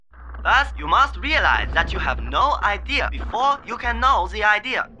First, you must realize that you have no idea before you can know the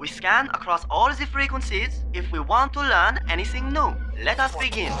idea. We scan across all the frequencies if we want to learn anything new. Let us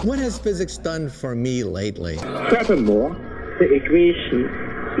begin. What has physics done for me lately? Furthermore, the equation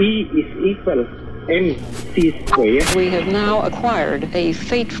E is equal mc squared. We have now acquired a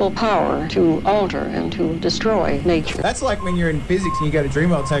fateful power to alter and to destroy nature. That's like when you're in physics and you go to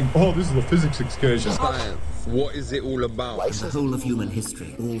Dreamworld saying, oh, this is a physics excursion. Science. What is it all about? The whole of human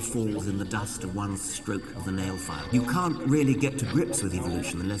history all falls in the dust of one stroke of the nail file. You can't really get to grips with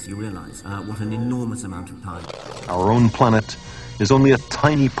evolution unless you realize what an enormous amount of time. Our own planet is only a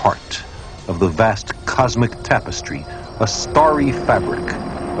tiny part of the vast cosmic tapestry, a starry fabric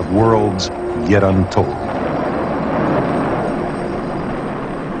of worlds yet untold.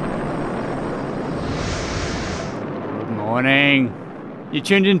 Good morning. You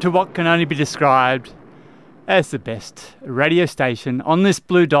tuned into what can only be described as the best radio station on this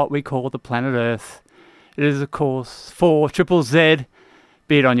blue dot we call the planet Earth. It is, of course, 4ZZZ,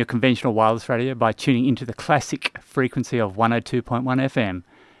 be it on your conventional wireless radio by tuning into the classic frequency of 102.1 FM,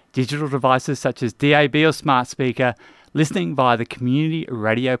 digital devices such as DAB or smart speaker, listening via the Community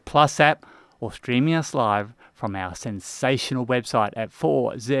Radio Plus app, or streaming us live from our sensational website at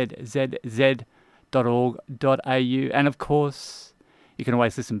 4zzz.org.au. And of course, you can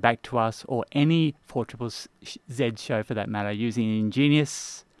always listen back to us or any 4ZZZ show for that matter using the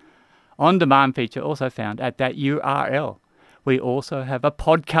ingenious on-demand feature also found at that URL. We also have a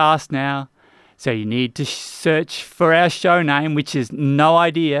podcast now, so you need to search for our show name, which is No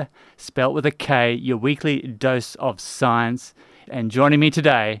Idea, spelt with a K, your weekly dose of science. And joining me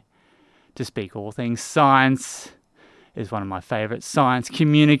today to speak all things science is one of my favourite science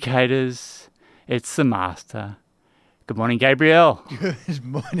communicators. It's the master. Good morning, Gabriel. Good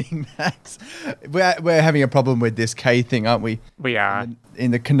morning, Max. We're having a problem with this K thing, aren't we? We are.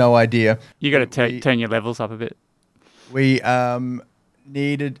 In the No Idea. You got to turn your levels up a bit. We're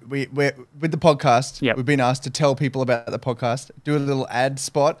with the podcast. Yep. We've been asked to tell people about the podcast, do a little ad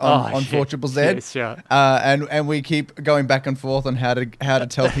spot on 4ZZZ. Yes, sure. And we keep going back and forth on how to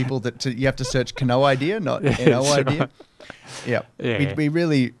tell people that you have to search No Idea, not No Sure. Idea. Yeah. We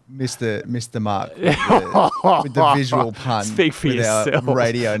really missed the mark with the visual pun. Speak for with yourself. Our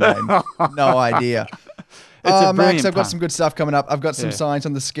radio name. No Idea. It's a brilliant Max, I've got pun. some good stuff coming up. I've got some science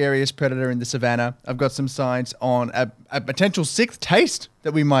on the scariest predator in the savannah. I've got some science on a potential sixth taste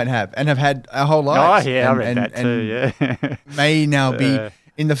that we might have and have had our whole lives. Oh, yeah, I read that too, yeah. May now be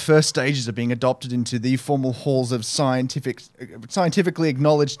in the first stages of being adopted into the formal halls of scientifically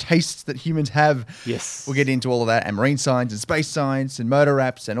acknowledged tastes that humans have. Yes. We'll get into all of that, and marine science and space science and motor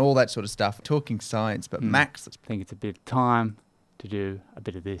apps and all that sort of stuff. Talking science, but Max, I think it's a bit of time to do a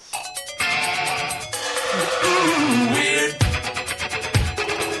bit of this.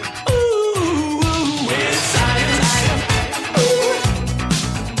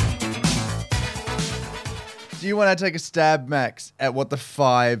 do you want to take a stab, Max, at what the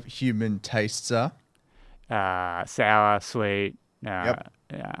 5 human tastes are? Sour, sweet, not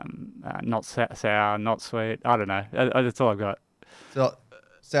sour, not sweet. I don't know. That's all I've got. So,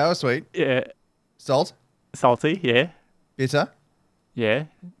 sour, sweet, Yeah. salt, Salty, yeah. bitter. Yeah.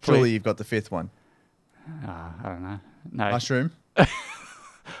 Surely you've got the 5th one. I don't know. No. Mushroom.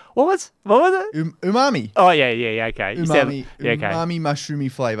 What was it? Umami. Oh, yeah, okay. You said- Umami, yeah, okay. umami,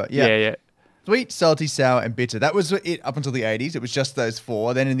 mushroomy flavour. Yeah. Sweet, salty, sour, and bitter. That was it up until the 80s. It was just those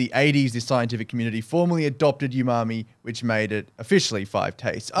 4. Then in the 80s, the scientific community formally adopted umami, which made it officially 5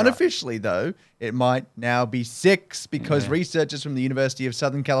 tastes. Unofficially, though, it might now be 6 because researchers from the University of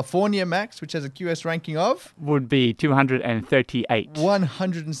Southern California, Max, which has a QS ranking of Would be 238.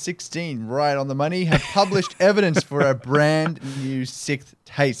 116, right on the money, have published evidence for a brand new 6th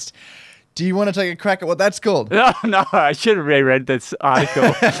taste. Do you want to take a crack at what that's called? No, I should have reread this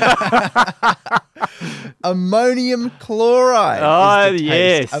article. Ammonium chloride. Oh, is the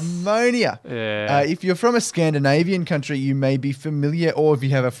yes. taste. Ammonia. Yeah. If you're from a Scandinavian country, you may be familiar, or if you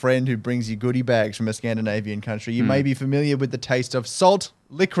have a friend who brings you goodie bags from a Scandinavian country, you may be familiar with the taste of salt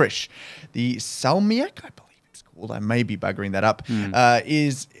licorice. The salmiak, I believe it's called, I may be buggering that up,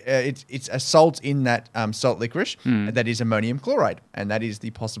 it's a salt in that salt licorice that is ammonium chloride, and that is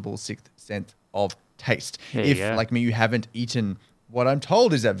the possible 6th sense of taste. If, like me, you haven't eaten what I'm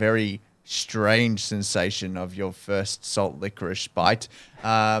told is a very strange sensation of your first salt licorice bite,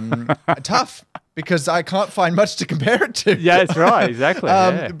 tough, because I can't find much to compare it to. Yeah, that's right, exactly.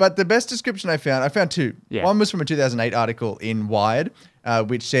 But the best description I found 2. Yeah. One was from a 2008 article in Wired,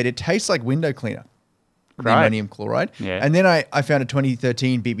 which said it tastes like window cleaner. the Great. ammonium chloride. Yeah. And then I found a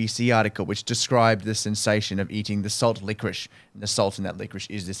 2013 BBC article which described the sensation of eating the salt licorice. And the salt in that licorice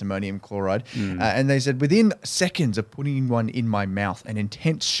is this ammonium chloride. And they said, within seconds of putting one in my mouth, an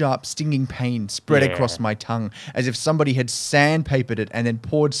intense, sharp, stinging pain spread across my tongue as if somebody had sandpapered it and then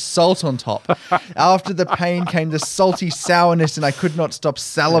poured salt on top. After the pain came the salty sourness and I could not stop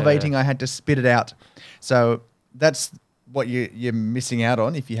salivating. I had to spit it out. So that's what you're missing out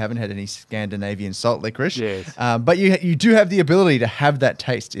on if you haven't had any Scandinavian salt licorice. Yes. But you do have the ability to have that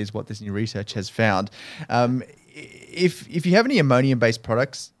taste, is what this new research has found. If you have any ammonium-based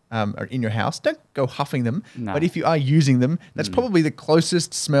products in your house, don't go huffing them. No. But if you are using them, that's probably the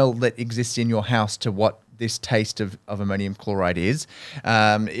closest smell that exists in your house to what this taste of ammonium chloride is.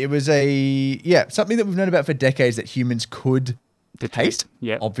 It was something that we've known about for decades, that humans could taste,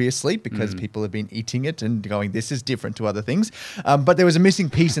 obviously, because people have been eating it and going, this is different to other things. But there was a missing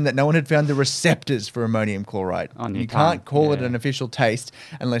piece in that no one had found the receptors for ammonium chloride. You can't call it an official taste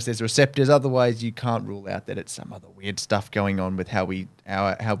unless there's receptors. Otherwise, you can't rule out that it's some other weird stuff going on with how we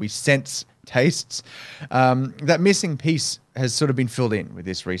sense tastes. That missing piece has sort of been filled in with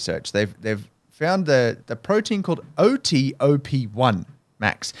this research. They've found the protein called OTOP1.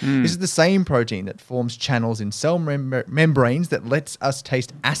 Max. This is the same protein that forms channels in cell membranes that lets us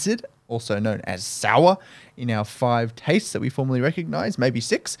taste acid, also known as sour, in our 5 tastes that we formerly recognize, maybe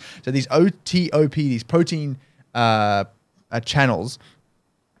 6. So these OTOP, these protein channels,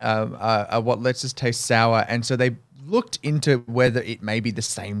 are what lets us taste sour. And so they looked into whether it may be the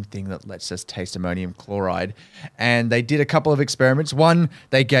same thing that lets us taste ammonium chloride. And they did a couple of experiments. One,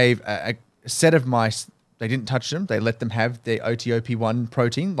 they gave a set of mice. They didn't touch them. They let them have the OTOP1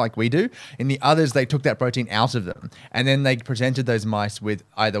 protein like we do. In the others, they took that protein out of them. And then they presented those mice with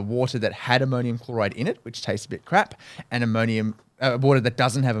either water that had ammonium chloride in it, which tastes a bit crap, and water that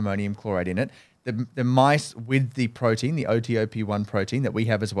doesn't have ammonium chloride in it. The mice with the protein, the OTOP1 protein that we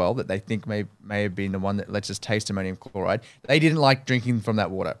have as well, that they think may have been the one that lets us taste ammonium chloride, they didn't like drinking from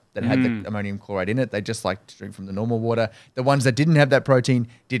that water that had the ammonium chloride in it. They just liked to drink from the normal water. The ones that didn't have that protein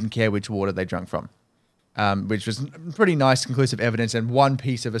didn't care which water they drank from. Which was pretty nice, conclusive evidence, and one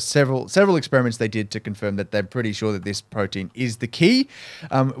piece of several experiments they did to confirm that they're pretty sure that this protein is the key,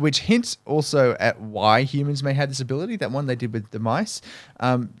 which hints also at why humans may have this ability, that one they did with the mice,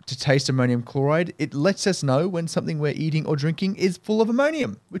 to taste ammonium chloride. It lets us know when something we're eating or drinking is full of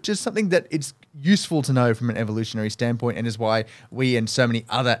ammonium, which is something that it's useful to know from an evolutionary standpoint, and is why we and so many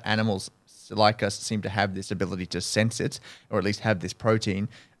other animals like us seem to have this ability to sense it, or at least have this protein,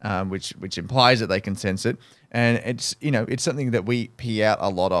 which implies that they can sense it. And it's something that we pee out a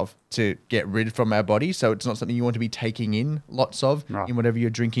lot of to get rid from our body. So it's not something you want to be taking in lots of in whatever you're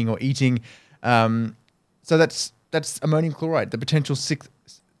drinking or eating. So that's ammonium chloride, the potential 6th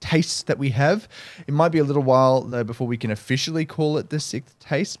taste that we have. It might be a little while though before we can officially call it the 6th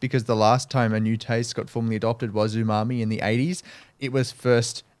taste, because the last time a new taste got formally adopted was umami in the 80s. It was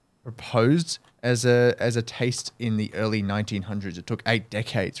first proposed as a taste in the early 1900s. It took 8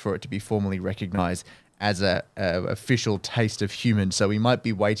 decades for it to be formally recognized as a official taste of human. So we might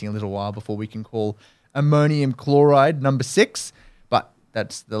be waiting a little while before we can call ammonium chloride number 6. But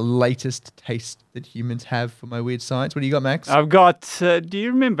that's the latest taste that humans have for my weird science. What do you got, Max? I've got. Do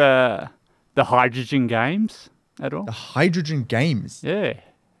you remember the hydrogen games at all? The hydrogen games? Yeah.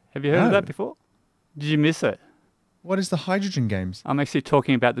 Have you heard of that before? Did you miss it? What is the hydrogen games? I'm actually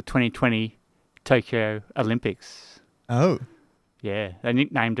talking about the 2020 Tokyo Olympics. Oh. Yeah, they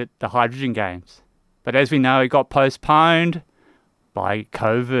nicknamed it the Hydrogen Games. But as we know, it got postponed by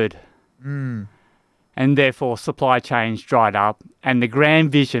COVID. And therefore, supply chains dried up. And the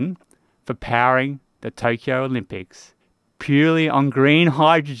grand vision for powering the Tokyo Olympics purely on green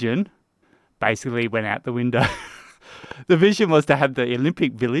hydrogen basically went out the window. The vision was to have the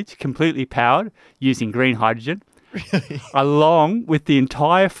Olympic Village completely powered using green hydrogen. Really? Along with the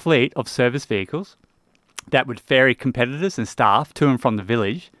entire fleet of service vehicles that would ferry competitors and staff to and from the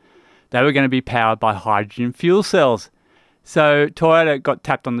village. They were going to be powered by hydrogen fuel cells. So Toyota got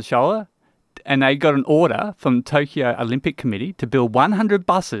tapped on the shoulder and they got an order from the Tokyo Olympic Committee to build 100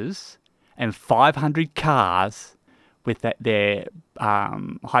 buses and 500 cars with their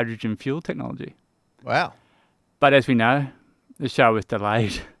hydrogen fuel technology. Wow. But as we know, the show was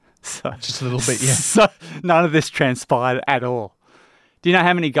delayed. So, just a little bit, yeah. So none of this transpired at all. Do you know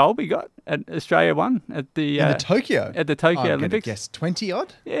how many gold we got at Australia won at the Tokyo? At the Tokyo I'm Olympics? Guess 20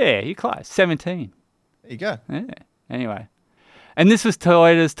 odd. Yeah, you're close. 17. There you go. Yeah. Anyway, and this was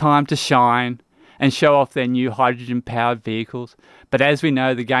Toyota's time to shine and show off their new hydrogen-powered vehicles. But as we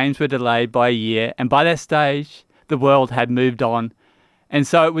know, the games were delayed by a year, and by that stage, the world had moved on, and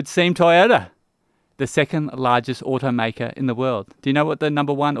so it would seem Toyota, the second largest automaker in the world. Do you know what the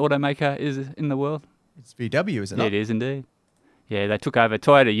number one automaker is in the world? It's VW, is it Yeah, not? it is indeed. Yeah, they took over.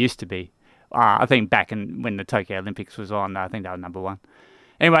 Toyota used to be. I think back when the Tokyo Olympics was on, I think they were number one.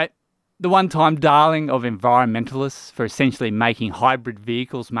 Anyway, the one-time darling of environmentalists for essentially making hybrid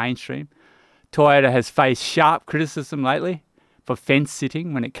vehicles mainstream, Toyota has faced sharp criticism lately for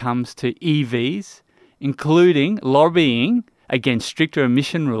fence-sitting when it comes to EVs, including lobbying against stricter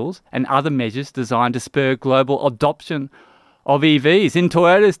emission rules and other measures designed to spur global adoption of EVs. In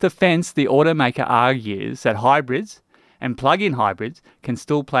Toyota's defense, the automaker argues that hybrids and plug-in hybrids can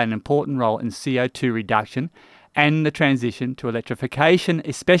still play an important role in CO2 reduction and the transition to electrification,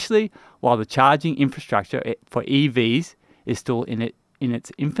 especially while the charging infrastructure for EVs is still in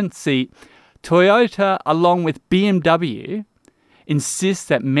its infancy. Toyota, along with BMW, insists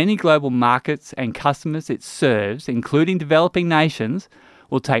that many global markets and customers it serves, including developing nations,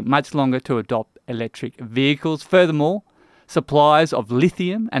 will take much longer to adopt electric vehicles. Furthermore, supplies of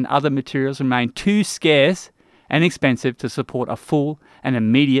lithium and other materials remain too scarce and expensive to support a full and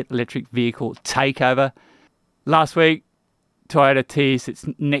immediate electric vehicle takeover. Last week, Toyota teased its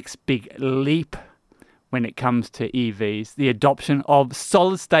next big leap when it comes to EVs, the adoption of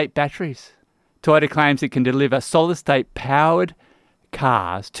solid-state batteries. Toyota claims it can deliver solid-state powered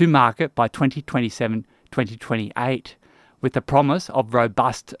cars to market by 2027-2028 with the promise of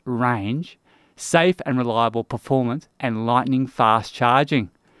robust range, safe and reliable performance and lightning fast charging.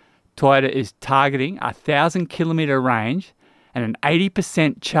 Toyota is targeting a 1,000-kilometre range and an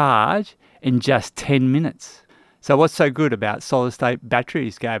 80% charge in just 10 minutes. So what's so good about solid-state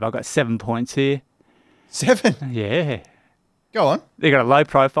batteries, Gabe? I've got 7 points here. 7? Yeah. Go on. They've got a low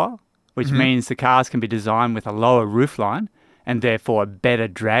profile, which means the cars can be designed with a lower roofline and therefore a better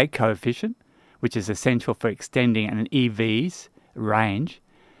drag coefficient, which is essential for extending an EV's range.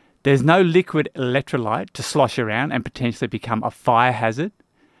 There's no liquid electrolyte to slosh around and potentially become a fire hazard.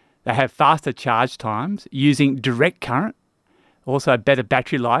 They have faster charge times using direct current, also better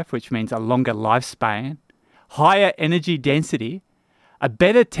battery life, which means a longer lifespan, higher energy density, a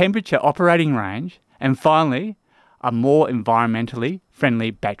better temperature operating range, and finally, a more environmentally friendly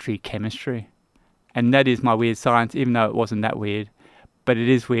battery chemistry. And that is my weird science, even though it wasn't that weird. But it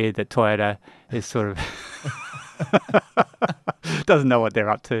is weird that Toyota is sort of doesn't know what they're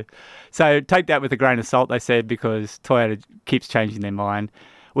up to. So take that with a grain of salt, they said, because Toyota keeps changing their mind.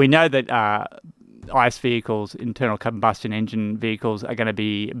 We know that ICE vehicles, internal combustion engine vehicles, are going to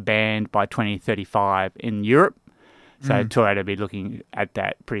be banned by 2035 in Europe. So Toyota will be looking at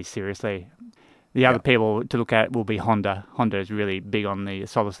that pretty seriously. The other people to look at will be Honda. Honda is really big on the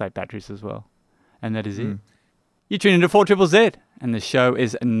solid-state batteries as well. And that is it. You tune into 4ZZZ, and the show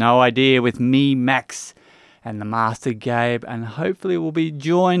is No Idea with me, Max, and the Master Gabe, and hopefully we'll be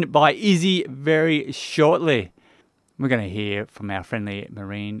joined by Izzy very shortly. We're going to hear from our friendly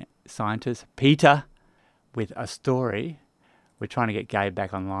marine scientist, Peter, with a story. We're trying to get Gabe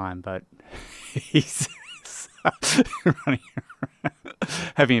back online, but he's running around,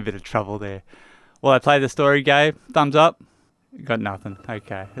 having a bit of trouble there. Will I play the story, Gabe? Thumbs up? Got nothing.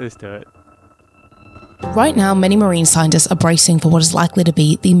 Okay, let's do it. Right now, many marine scientists are bracing for what is likely to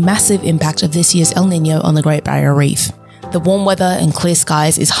be the massive impact of this year's El Niño on the Great Barrier Reef. The warm weather and clear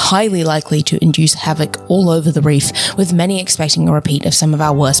skies is highly likely to induce havoc all over the reef, with many expecting a repeat of some of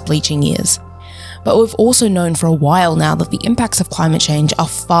our worst bleaching years. But we've also known for a while now that the impacts of climate change are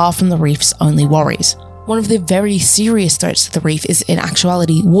far from the reef's only worries. One of the very serious threats to the reef is in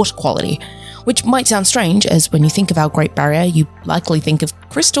actuality water quality, which might sound strange, as when you think of our Great Barrier, you likely think of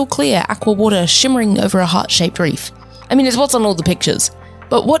crystal clear aqua water shimmering over a heart-shaped reef. I mean, it's what's on all the pictures.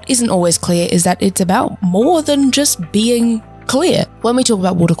 But what isn't always clear is that it's about more than just being clear. When we talk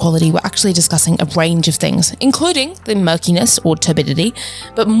about water quality, we're actually discussing a range of things, including the murkiness or turbidity,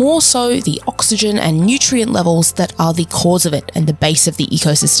 but more so the oxygen and nutrient levels that are the cause of it and the base of the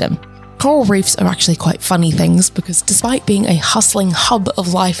ecosystem. Coral reefs are actually quite funny things because despite being a hustling hub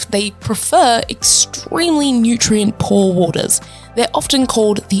of life, they prefer extremely nutrient-poor waters. They're often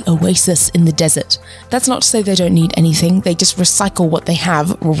called the oasis in the desert. That's not to say they don't need anything, they just recycle what they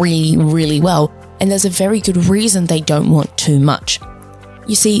have really, really well, and there's a very good reason they don't want too much.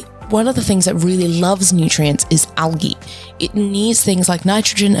 You see, one of the things that really loves nutrients is algae. It needs things like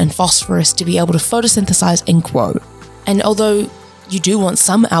nitrogen and phosphorus to be able to photosynthesize and grow. And although you do want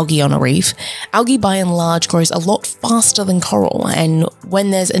some algae on a reef, algae by and large grows a lot faster than coral, and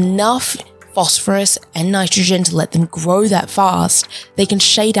when there's enough phosphorus and nitrogen to let them grow that fast, they can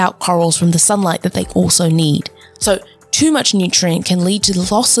shade out corals from the sunlight that they also need. So Too much nutrient can lead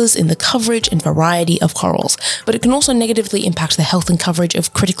to losses in the coverage and variety of corals, but it can also negatively impact the health and coverage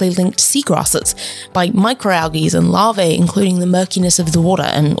of critically linked seagrasses by microalgae and larvae, including the murkiness of the water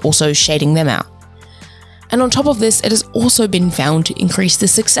and also shading them out. And on top of this, it has also been found to increase the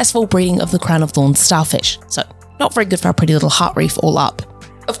successful breeding of the crown of thorns starfish, so not very good for our pretty little heart reef all up.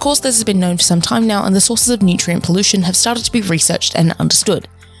 Of course, this has been known for some time now, and the sources of nutrient pollution have started to be researched and understood.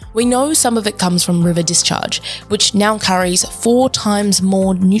 We know some of it comes from river discharge, which now carries 4 times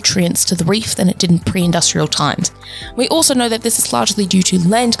more nutrients to the reef than it did in pre-industrial times. We also know that this is largely due to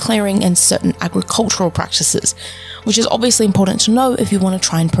land clearing and certain agricultural practices, which is obviously important to know if you want to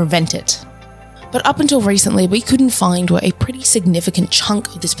try and prevent it. But up until recently, we couldn't find where a pretty significant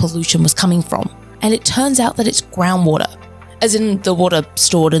chunk of this pollution was coming from, and it turns out that it's groundwater, as in the water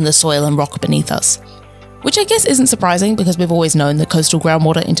stored in the soil and rock beneath us. Which I guess isn't surprising because we've always known that coastal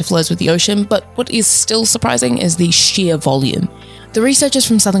groundwater interflows with the ocean, but what is still surprising is the sheer volume. The researchers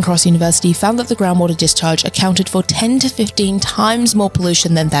from Southern Cross University found that the groundwater discharge accounted for 10 to 15 times more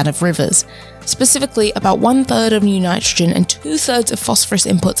pollution than that of rivers. Specifically, about 1/3 of new nitrogen and 2/3 of phosphorus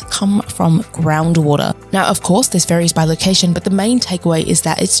inputs come from groundwater. Now, of course, this varies by location, but the main takeaway is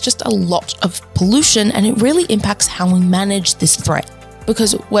that it's just a lot of pollution and it really impacts how we manage this threat.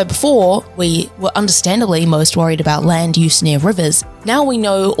 Because where before we were understandably most worried about land use near rivers, now we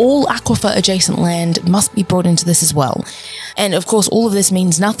know all aquifer adjacent land must be brought into this as well. And of course, all of this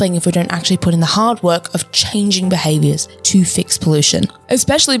means nothing if we don't actually put in the hard work of changing behaviours to fix pollution.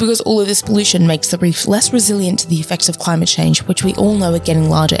 Especially because all of this pollution makes the reef less resilient to the effects of climate change, which we all know are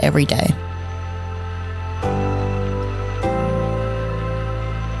getting larger every day.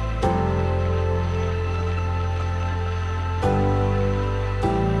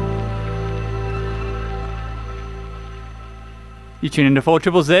 You tune into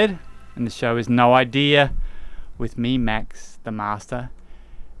 4ZZZ, and the show is No Idea, with me, Max, the Master.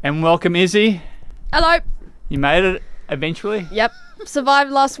 And welcome, Izzy. Hello. You made it eventually? Yep.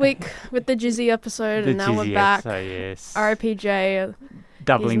 Survived last week with the Jizzy episode, and now we're back. Yes. RIPJ.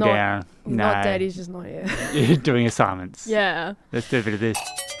 Doubling down. He's not dead, he's just not here. You're doing assignments. Yeah. Let's do a bit of this.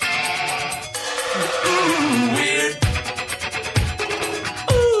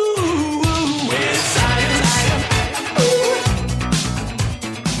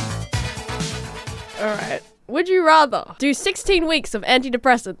 Alright. Would you rather do 16 weeks of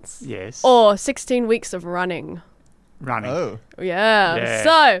antidepressants? Yes. Or 16 weeks of running? Running. Oh. Yeah.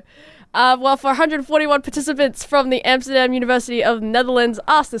 So, for 141 participants from the Amsterdam University of Netherlands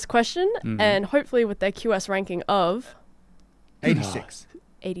asked this question, and hopefully with their QS ranking of 86.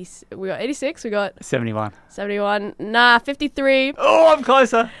 80, we got 86, we got 71. 71, 53. Oh, I'm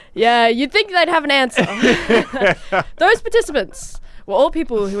closer. Yeah, you'd think they'd have an answer. Those participants were all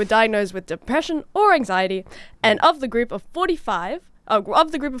people who were diagnosed with depression or anxiety, and of the group of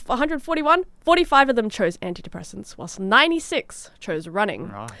 141, 45 of them chose antidepressants, whilst 96 chose running.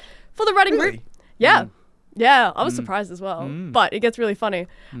 Right. For the running group, yeah, I was surprised as well, but it gets really funny.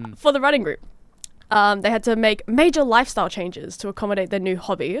 For the running group, they had to make major lifestyle changes to accommodate their new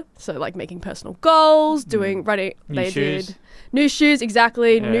hobby. So like making personal goals, doing running. Did new shoes,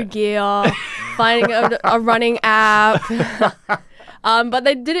 exactly, new gear, finding a running app. But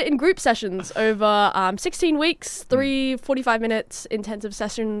they did it in group sessions over 16 weeks, 3 45-minute intensive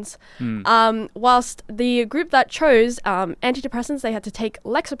sessions. Whilst the group that chose antidepressants, they had to take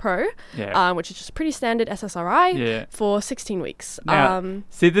Lexapro, which is just pretty standard SSRI, for 16 weeks. Now,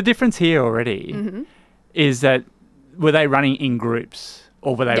 see, the difference here already is that were they running in groups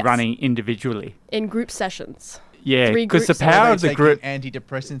or were they running individually? In group sessions. Yeah, because the power of the group,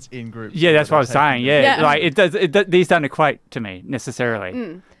 antidepressants in groups. Yeah, that's what I was saying. Yeah, like it does. These don't equate to me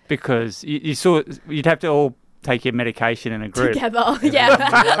necessarily because you'd have to all take your medication in a group together.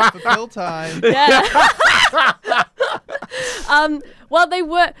 Yeah, for pill time. Yeah.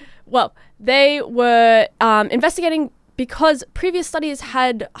 They were investigating. Because previous studies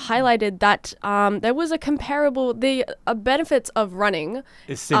had highlighted that there was a comparable, the benefits of running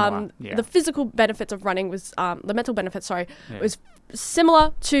is similar. The physical benefits of running was, the mental benefits, was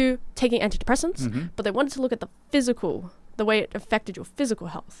similar to taking antidepressants, but they wanted to look at the way it affected your physical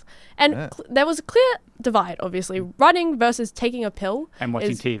health. And there was a clear divide, obviously. Running versus taking a pill and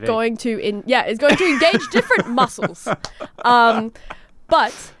watching TV is going to engage different muscles.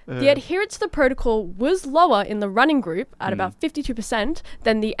 But the adherence to the protocol was lower in the running group at about 52%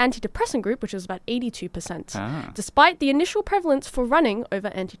 than the antidepressant group, which was about 82%, despite the initial prevalence for running over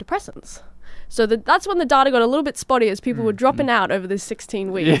antidepressants. So that's when the data got a little bit spotty as people were dropping out over the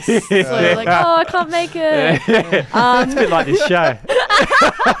 16 weeks. So they're like, I can't make it. It's a bit like this show.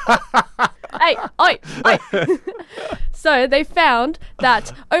 Hey, oi, oi. So they found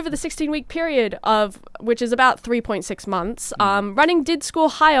that over the 16-week period which is about 3.6 months, running did score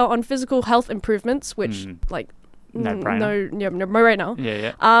higher on physical health improvements, which No brainer. no brainer.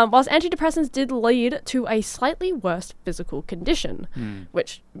 Yeah. Whilst antidepressants did lead to a slightly worse physical condition,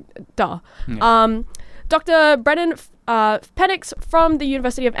 which, duh. Yeah. Dr. Brennan Penix from the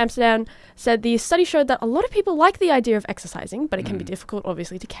University of Amsterdam said the study showed that a lot of people like the idea of exercising, but it can be difficult,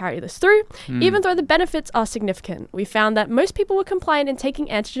 obviously, to carry this through, even though the benefits are significant. We found that most people were compliant in taking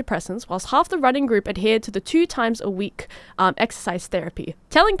antidepressants, whilst half the running group adhered to the 2 times a week exercise therapy.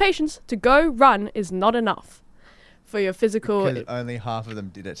 Telling patients to go run is not enough for your physical. Because only half of them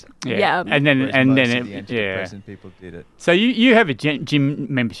did it. Yeah. And then Whereas most of the antidepressant people did it. So you have a gym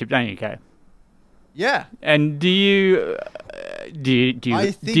membership, don't you, Kay? Yeah. And do you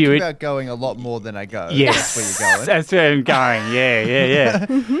I think about going a lot more than I go. Yes. That's where you're going. That's where I'm going. Yeah.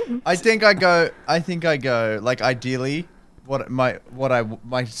 I think I go like ideally what my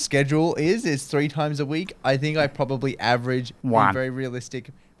schedule is 3 times a week. I think I probably average One. very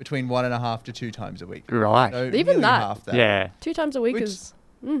realistic between 1.5 to 2 times a week. Right. So Even nearly that. half that. Yeah. 2 times a week Which- is.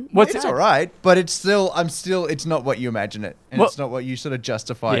 It's all right, but it's not what you imagine it, and it's not what you sort of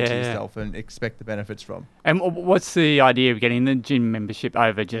justify to yourself and expect the benefits from. And what's the idea of getting the gym membership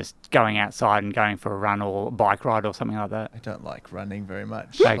over just going outside and going for a run or a bike ride or something like that? I don't like running very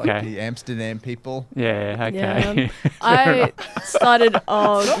much. Okay. Like the Amsterdam people. Yeah, okay. Yeah. I started.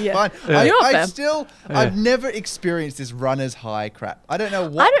 Oh, yeah. Fine. You're not fair. I've never experienced this runner's high crap. I don't know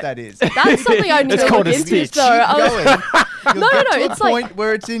what that is. That's something I need It's to called look a into. stitch. So I was- You'll get to a it's like- point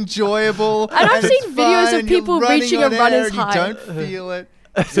where it's enjoyable. And I've it's seen videos fun, of and you're people running reaching on a runner's air and high. You don't feel it.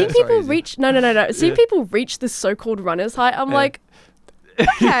 Seeing people reach Seeing people reach this so-called runner's high, I'm like,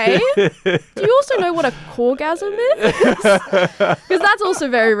 okay. Do you also know what a corgasm is? Because that's also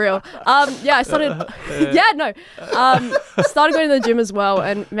very real. I started. Started going to the gym as well,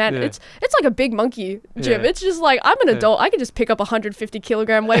 and man, it's like a big monkey gym. Yeah. It's just like I'm an adult. I can just pick up 150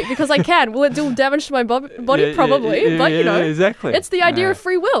 kilogram weight because I can. Will it do damage to my body? Yeah, Probably, yeah, but you know, exactly. it's the idea Yeah. of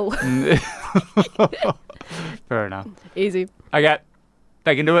free will. Fair enough. Easy. Okay,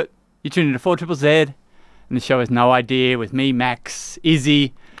 they can do it. You tune into 4ZZZ, and the show is No Idea with me, Max,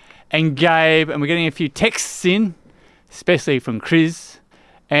 Izzy, and Gabe, and we're getting a few texts in, especially from Chris.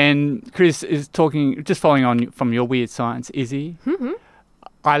 And Chris is talking, just following on from your weird science, Izzy. Mm-hmm.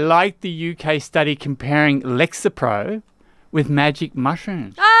 I like the UK study comparing Lexapro with magic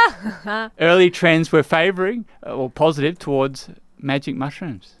mushrooms. Early trends were favouring or positive towards magic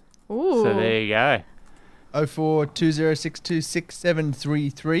mushrooms. Ooh. So there you go.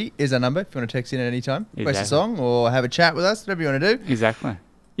 0420626733 is our number if you want to text in at any time. Request a Exactly. song or have a chat with us, whatever you want to do. Exactly.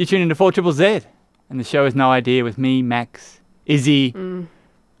 You tune into 4ZZZ, and the show is No Idea with me, Max, Izzy.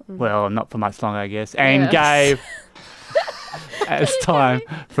 Well, not for much longer, I guess. And Gabe. It's time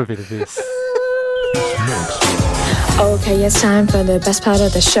for a bit of this. Okay, it's time for the best part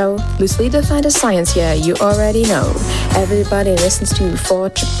of the show. Loosely defined as science, yeah, you already know. Everybody listens to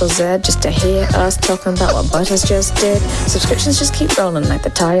 4ZZZ just to hear us talking about what Butters just did. Subscriptions just keep rolling like the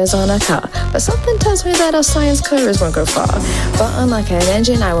tires on a car. But something tells me that our science curves won't go far. But unlike an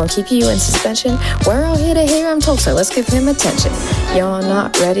engine, I won't keep you in suspension. We're all here to hear him talk, so let's give him attention. You're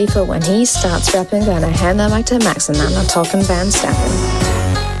not ready for when he starts rapping. Gonna hand the mic to Max, and I'm not talking Van Stappen.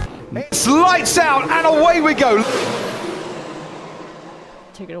 It's lights out and away we go.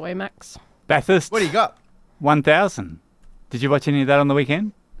 Take it away, Max. Bathurst. What do you got? 1,000. Did you watch any of that on the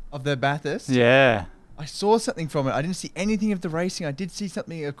weekend? Of the Bathurst? Yeah. I saw something from it. I didn't see anything of the racing. I did see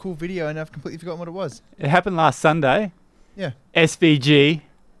something, a cool video, and I've completely forgotten what it was. It happened last Sunday. Yeah. SVG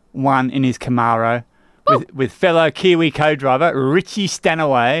won in his Camaro with fellow Kiwi co-driver Richie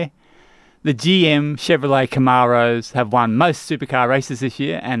Stanaway. The GM Chevrolet Camaros have won most supercar races this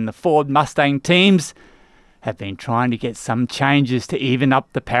year, and the Ford Mustang teams have been trying to get some changes to even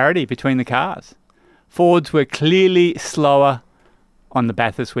up the parity between the cars. Fords were clearly slower on the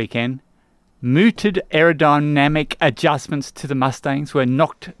Bathurst weekend. Mooted aerodynamic adjustments to the Mustangs were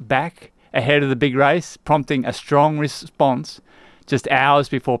knocked back ahead of the big race, prompting a strong response just hours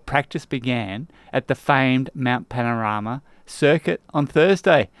before practice began at the famed Mount Panorama circuit on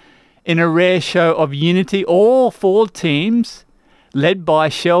Thursday. In a rare show of unity, all Ford teams, led by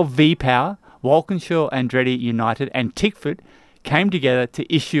Shell V-Power, Walkinshaw Andretti United and Tickford, came together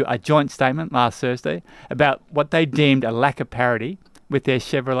to issue a joint statement last Thursday about what they deemed a lack of parity with their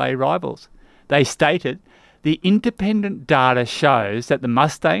Chevrolet rivals. They stated, the independent data shows that the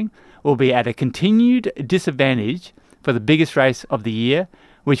Mustang will be at a continued disadvantage for the biggest race of the year,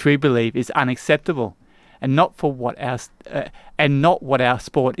 which we believe is unacceptable and not what our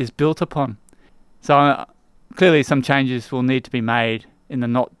sport is built upon. So clearly some changes will need to be made in the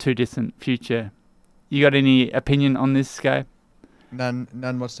not too distant future. You got any opinion on this, Gabe? None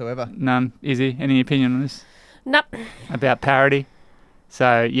whatsoever. None. Izzy, any opinion on this? Nope. About parity?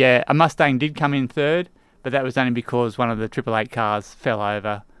 So, yeah, a Mustang did come in third, but that was only because one of the 888 cars fell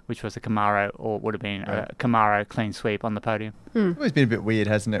over, which was a Camaro, or it would have been a Camaro clean sweep on the podium. It's always been a bit weird,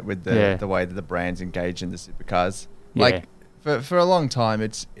 hasn't it, with the way that the brands engage in the supercars. Like, for a long time,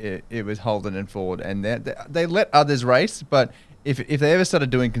 it was Holden and Ford, and they let others race, but if they ever started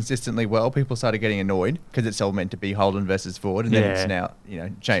doing consistently well, people started getting annoyed because it's all meant to be Holden versus Ford, and then it's now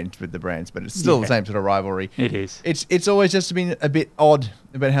changed with the brands, but it's still the same sort of rivalry. It is. It's always just been a bit odd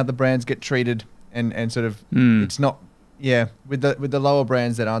about how the brands get treated, and sort of it's not. Yeah, with the lower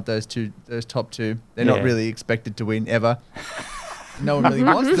brands that aren't those top two, they're not really expected to win ever. No one really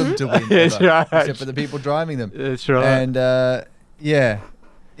wants them to win ever, right. except for the people driving them. That's right. And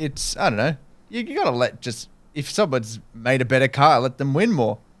it's I don't know. You gotta if someone's made a better car, let them win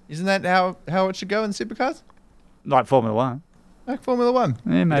more. Isn't that how it should go in supercars? Like Formula One. Like Formula One.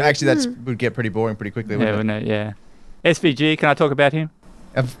 Yeah, maybe. Actually, that would get pretty boring pretty quickly, wouldn't it? Yeah. SVG, can I talk about him?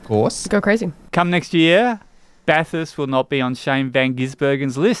 Of course. Go crazy. Come next year, Bathurst will not be on Shane Van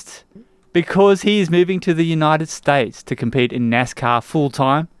Gisbergen's list because he is moving to the United States to compete in NASCAR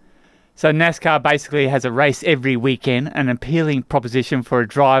full-time. So NASCAR basically has a race every weekend, an appealing proposition for a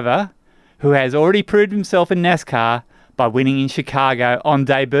driver who has already proved himself in NASCAR by winning in Chicago on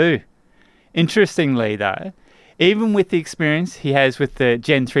debut. Interestingly, though, even with the experience he has with the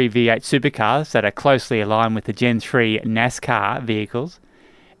Gen 3 V8 supercars that are closely aligned with the Gen 3 NASCAR vehicles,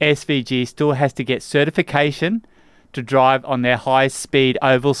 SVG still has to get certification to drive on their high-speed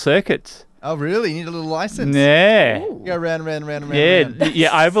oval circuits. Oh, really? You need a little license? Yeah. Go round.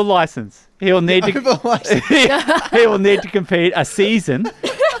 Yeah, oval license. He'll need oval license. He will need to compete a season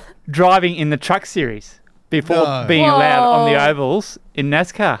driving in the truck series before being allowed on the ovals in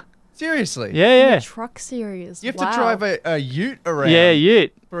NASCAR. Seriously? Yeah. The truck series. You have to drive a ute around. Yeah,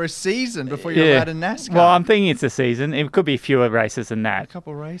 ute. For a season before you're allowed in NASCAR. Well, I'm thinking it's a season. It could be fewer races than that. A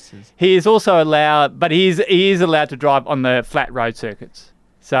couple races. He is also allowed, but he is allowed to drive on the flat road circuits.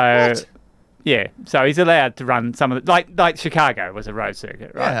 So, what? Yeah. So he's allowed to run some of the like Chicago was a road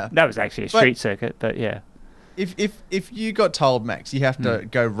circuit, right? Yeah. That was actually a street circuit, but yeah. If you got told, Max, you have to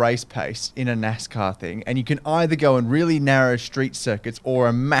go race pace in a NASCAR thing, and you can either go in really narrow street circuits or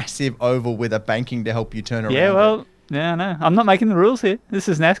a massive oval with a banking to help you turn around. Yeah, well, no. I'm not making the rules here. This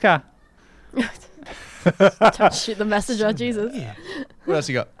is NASCAR. Don't shoot the messenger, Jesus. Yeah. What else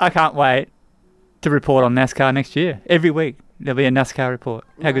you got? I can't wait to report on NASCAR next year. Every week there'll be a NASCAR report.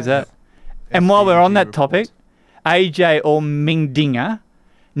 How good's that? And while we're on that topic, AJ Allmendinger,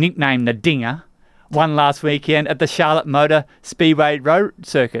 nicknamed the Dinger, won last weekend at the Charlotte Motor Speedway Road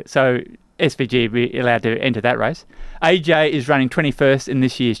Circuit. So SVG will be allowed to enter that race. AJ is running 21st in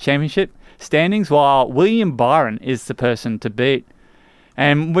this year's championship standings, while William Byron is the person to beat.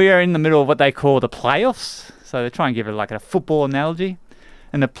 And we are in the middle of what they call the playoffs. So they try and give it like a football analogy.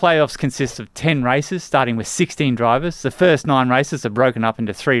 And the playoffs consist of 10 races, starting with 16 drivers. The first 9 races are broken up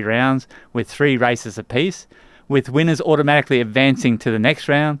into 3 rounds with 3 races apiece, with winners automatically advancing to the next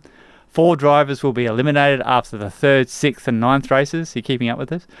round. 4 drivers will be eliminated after the 3rd, 6th and 9th races. You're keeping up with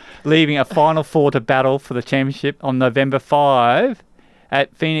this? Leaving a final 4 to battle for the championship on November 5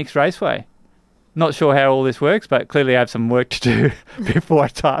 at Phoenix Raceway. Not sure how all this works, but clearly I have some work to do before I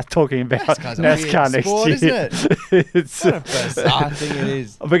start talking about NASCAR next sport, year. Isn't it? It's what a bizarre thing it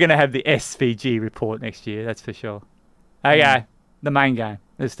is. We're going to have the SVG report next year, that's for sure. Okay, the main game.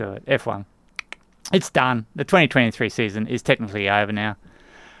 Let's do it. F1. It's done. The 2023 season is technically over now,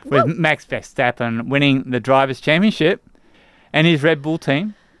 with Max Verstappen winning the Drivers' Championship and his Red Bull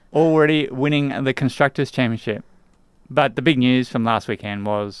team already winning the Constructors' Championship. But the big news from last weekend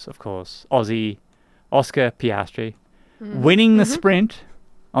was, of course, Aussie Oscar Piastri winning the sprint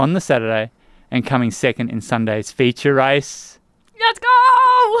on the Saturday and coming second in Sunday's feature race. Let's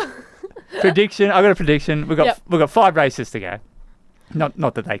go! Prediction. I got a prediction. We've got 5 races to go.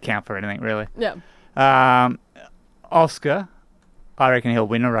 Not that they count for anything really. Yeah. Oscar, I reckon he'll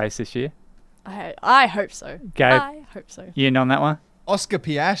win a race this year. I hope so. Gabe, I hope so. You in on that one? Oscar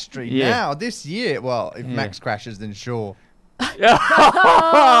Piastri now this year. Well, if Max crashes, then sure.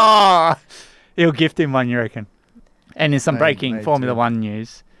 He'll gift him one, you reckon? And there's some breaking Formula One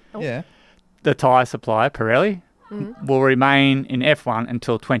news. Yeah. The tyre supplier, Pirelli, will remain in F1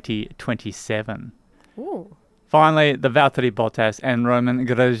 until 2027. Ooh. Finally, the Valtteri Bottas and Roman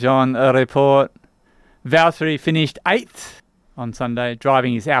Grosjean report. Valtteri finished 8th on Sunday,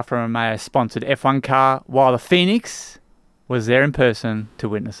 driving his Alfa Romeo sponsored F1 car, while the Phoenix was there in person to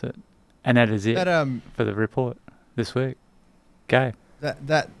witness it. And that is it That, for the report this week. Go.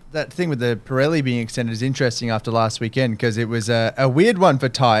 That thing with the Pirelli being extended is interesting after last weekend because it was a weird one for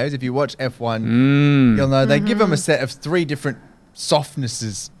tyres. If you watch F1, you'll know they give them a set of 3 different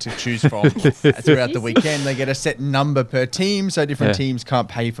softnesses to choose from throughout the weekend. They get a set number per team, so different teams can't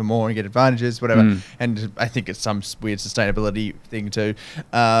pay for more and get advantages, whatever. And I think it's some weird sustainability thing too.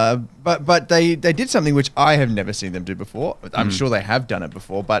 But they did something which I have never seen them do before. I'm sure they have done it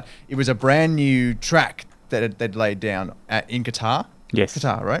before, but it was a brand new track that they'd laid down in Qatar. Yes.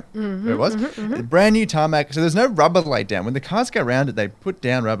 Qatar, right? Where it was. A brand new tarmac. So there's no rubber laid down. When the cars go around it, they put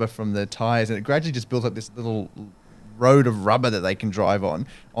down rubber from the tyres and it gradually just built up this little road of rubber that they can drive on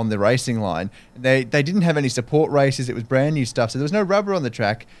the racing line. They didn't have any support races. It was brand new stuff. So there was no rubber on the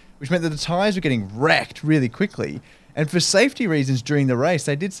track, which meant that the tyres were getting wrecked really quickly. And for safety reasons during the race,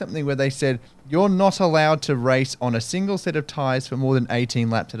 they did something where they said, you're not allowed to race on a single set of tyres for more than 18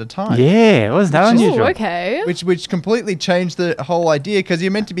 laps at a time. Yeah, wasn't that unusual? Okay. Which completely changed the whole idea because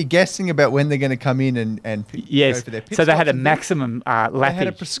you're meant to be guessing about when they're going to come in and go for their pit so they had a stops and maximum lappage. They had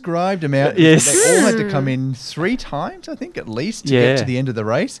a prescribed amount. Yes. They all had to come in 3 times, I think, at least to get to the end of the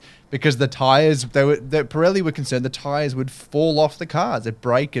race because the tyres, Pirelli were concerned the tyres would fall off the cars. They'd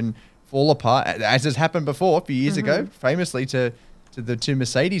break and fall apart, as has happened before a few years ago, famously to the 2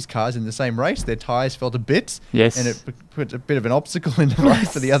 Mercedes cars in the same race. Their tyres fell to bits, and it put a bit of an obstacle in the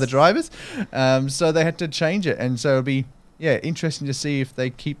race for the other drivers. So they had to change it, and so it'll be interesting to see if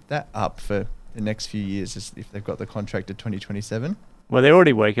they keep that up for the next few years, if they've got the contract to 2027. Well, they're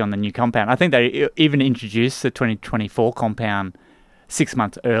already working on the new compound. I think they even introduced the 2024 compound 6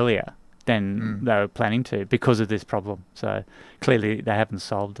 months earlier than they were planning to because of this problem. So clearly they haven't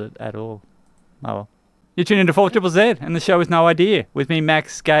solved it at all. Oh well. You're tuning into 4ZZZ and the show is No Idea with me,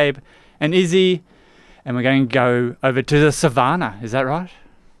 Max, Gabe and Izzy. And we're going to go over to the savannah. Is that right?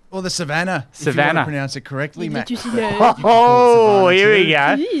 Or the savannah. If you want Savannah. to pronounce it correctly, Max. Oh, here we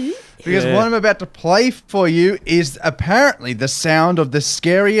go. Because what I'm about to play for you is apparently the sound of the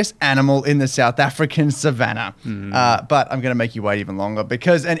scariest animal in the South African savannah. But I'm going to make you wait even longer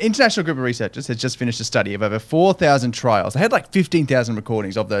because an international group of researchers has just finished a study of over 4,000 trials. They had like 15,000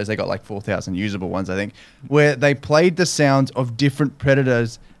 recordings of those. They got like 4,000 usable ones, I think, where they played the sounds of different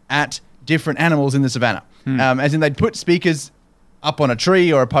predators at different animals in the savannah. As in they'd put speakers up on a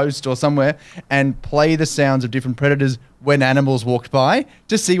tree or a post or somewhere and play the sounds of different predators when animals walked by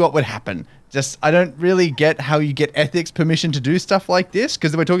to see what would happen. I don't really get how you get ethics permission to do stuff like this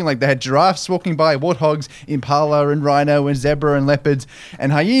because we're talking like they had giraffes walking by, warthogs, impala and rhino and zebra and leopards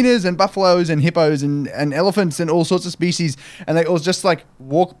and hyenas and buffaloes and hippos and elephants and all sorts of species, and they all just like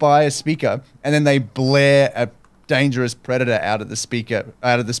walk by a speaker and then they blare a dangerous predator out of the speaker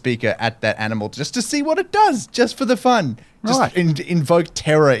at that animal just to see what it does, just for the fun. Just invoke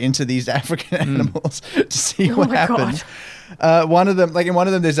terror into these African animals to see what happens. One of them,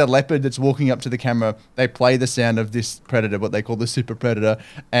 there's a leopard that's walking up to the camera. They play the sound of this predator, what they call the super predator,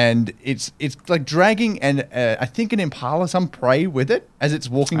 and it's like dragging I think an impala, some prey with it as it's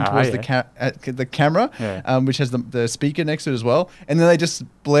walking towards the camera, which has the speaker next to it as well. And then they just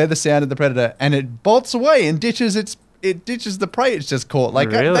blare the sound of the predator, and it bolts away and ditches the prey it's just caught. Like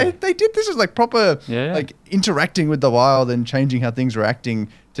they did this as like proper like interacting with the wild and changing how things were acting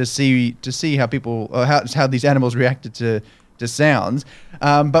to see how people how these animals reacted to sounds.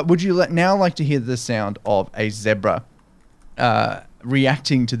 But would you now like to hear the sound of a zebra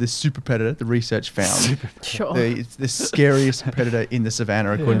reacting to this super predator the research found? Sure. It's the scariest predator in the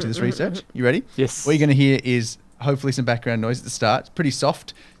savannah according to this research. You ready? Yes. What you're going to hear is hopefully some background noise at the start. It's pretty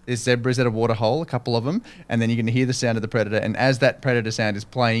soft. There's zebras at a water hole, a couple of them, and then you're going to hear the sound of the predator. And as that predator sound is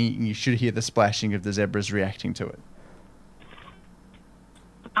playing, you should hear the splashing of the zebras reacting to it.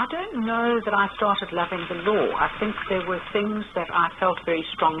 I don't know that I started loving the law. I think there were things that I felt very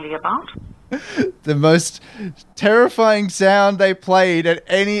strongly about. The most terrifying sound they played at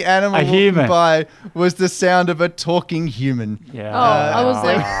any animal walking by was the sound of a talking human. Yeah. I was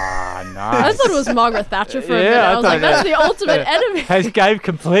like, nice. I thought it was Margaret Thatcher for a minute. I was like, that's the ultimate enemy. Has Gabe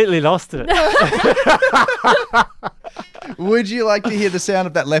completely lost it? Would you like to hear the sound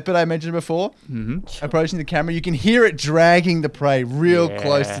of that leopard I mentioned before? Approaching the camera, you can hear it dragging the prey real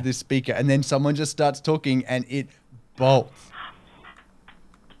close to this speaker, and then someone just starts talking and it bolts.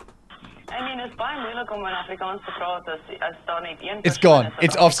 It's gone.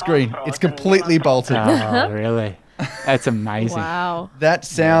 It's off screen. It's completely bolted. Oh, really? That's amazing. Wow. That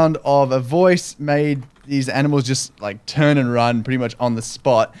sound of a voice made these animals just like turn and run pretty much on the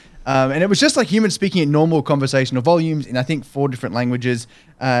spot. And it was just like humans speaking at normal conversational volumes in, I think, 4 different languages.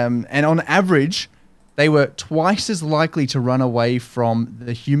 And on average, they were twice as likely to run away from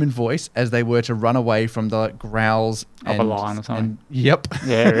the human voice as they were to run away from the growls Of a lion or something. Yep.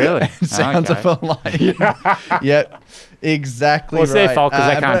 Yeah, really? and sounds Okay. of a lion. Yep. Exactly. Well, it's right. their fault because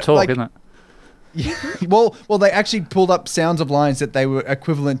they can't but, talk, like, isn't it? well, they actually pulled up sounds of lions that they were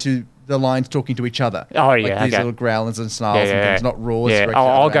equivalent to the lions talking to each other. Oh, yeah, like these okay. little growls and snarls and things, not roars. Yeah. for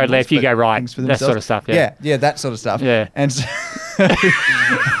I'll other go animals, left, you but go right. things for That sort of themselves. stuff. Yeah. Yeah, that sort of stuff. Yeah. And so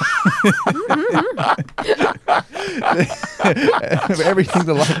everything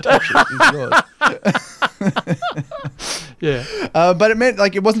the lion touches is yours. Yeah. But it meant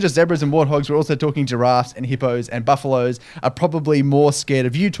like it wasn't just zebras and warthogs. We're also talking giraffes and hippos and buffaloes are probably more scared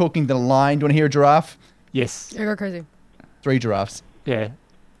of you talking than a lion. Do you want to hear a giraffe? Yes. Yeah, go crazy. 3 giraffes. Yeah.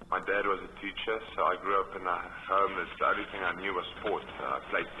 My dad was a teacher, so I grew up in a home that the only thing I knew was sport. I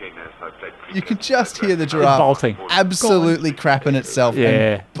played tennis, I played cricket. You can just hear the giraffe bolting. absolutely crapping itself Yeah.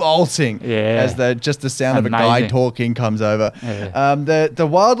 and bolting as the sound of a guy Amazing. talking comes over. Yeah. The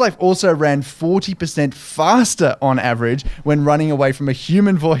wildlife also ran 40% faster on average when running away from a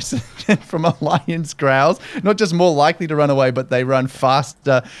human voice than from a lion's growls. Not just more likely to run away, but they run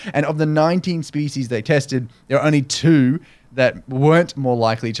faster. And of the 19 species they tested, there are only 2 that weren't more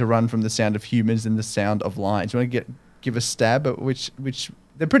likely to run from the sound of humans than the sound of lions. You want to give a stab at which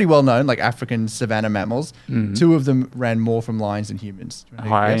they're pretty well known, like African savanna mammals. 2 of them ran more from lions than humans. Do you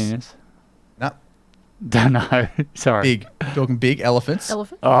wanna guess? Hyenas. No. Don't know. Sorry. Big. Talking big elephants.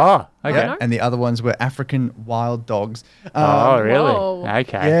 Elephant? Oh, okay. Yeah, and the other ones were African wild dogs. Oh, really? Whoa.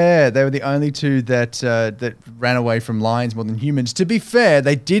 Okay. Yeah, they were the only 2 that ran away from lions more than humans. To be fair,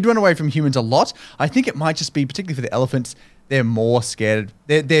 they did run away from humans a lot. I think it might just be, particularly for the elephants, they're more scared.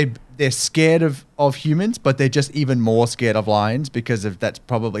 They're scared of humans, but they're just even more scared of lions because that's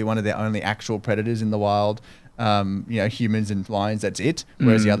probably one of their only actual predators in the wild. Humans and lions, that's it.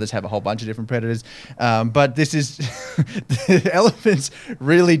 Whereas the others have a whole bunch of different predators. But this is the elephants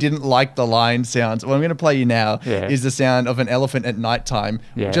really didn't like the lion sounds. What I'm going to play you now is the sound of an elephant at nighttime,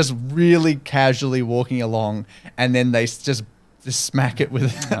 just really casually walking along, and then they just smack it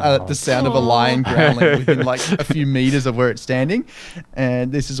with the sound of a lion growling within like a few meters of where it's standing.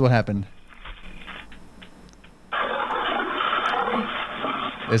 And this is what happened.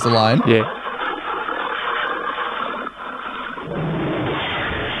 There's the lion. Yeah.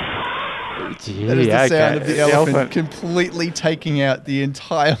 Gee, That is the sound okay. of the elephant completely taking out the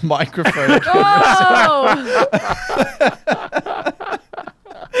entire microphone. Oh!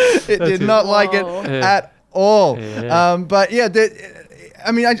 It did not like it at all. Yeah. But yeah,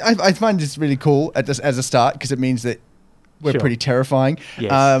 I find this really cool as a start because it means that we're pretty terrifying.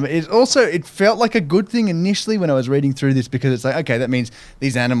 Yes. It felt like a good thing initially when I was reading through this because it's like, okay, that means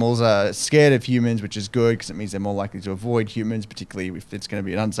these animals are scared of humans, which is good because it means they're more likely to avoid humans, particularly if it's going to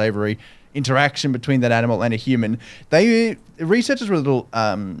be an unsavory interaction between that animal and a human. Researchers were a little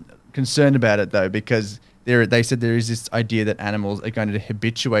concerned about it though because they said there is this idea that animals are going to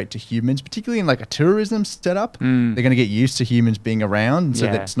habituate to humans, particularly in like a tourism setup. They're going to get used to humans being around, so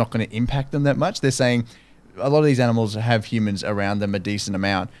that's not going to impact them that much. They're saying a lot of these animals have humans around them a decent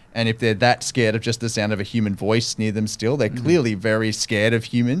amount. And if they're that scared of just the sound of a human voice near them still, they're clearly very scared of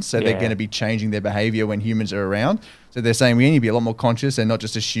humans. So they're going to be changing their behavior when humans are around. So they're saying we need to be a lot more conscious and not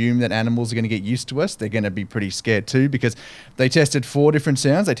just assume that animals are going to get used to us. They're going to be pretty scared too because they tested 4 different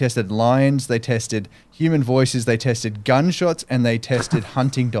sounds. They tested lions, they tested human voices, they tested gunshots, and they tested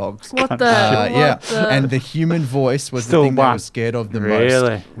hunting dogs. What the? And the human voice was Still the thing they one. were scared of the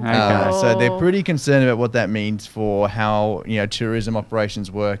Really? most. Okay. So they're pretty concerned about what that means for how tourism operations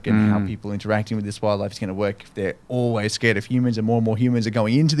work and how people interacting with this wildlife is going to work if they're always scared of humans and more humans are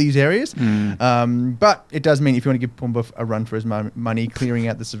going into these areas. But it does mean if you want to give Pumbaa a run for his money clearing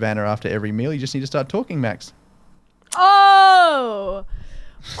out the savannah after every meal, you just need to start talking, Max. Oh!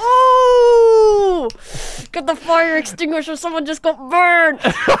 Oh! Get the fire extinguisher. Someone just got burned.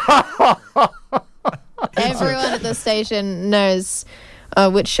 Everyone at the station knows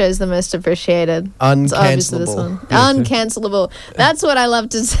which show's the most appreciated. It's obviously this one. Uncancelable. That's what I love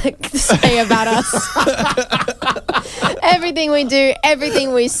to say about us. Everything we do,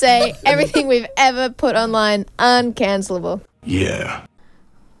 everything we say, everything we've ever put online, uncancelable. Yeah.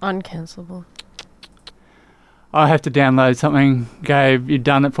 Uncancelable. I have to download something. Gabe, you've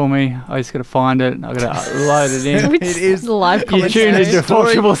done it for me. I just got to find it. I've got to load it in. It is the live You tuned into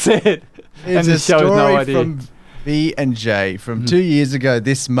what Triple said. It's and the a show has no story idea. from V and J from 2 years ago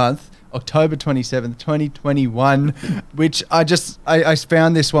this month October 27th, 2021, which I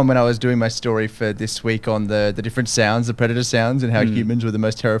found this one when I was doing my story for this week on the different sounds, the predator sounds, and how humans were the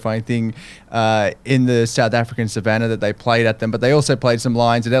most terrifying thing in the South African savannah that they played at them. But they also played some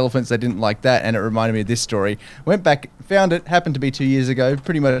lions and elephants. They didn't like that, and it reminded me of this story. Went back, found it, happened to be 2 years ago,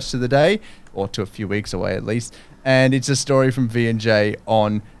 pretty much to the day, or to a few weeks away at least. And it's a story from V&J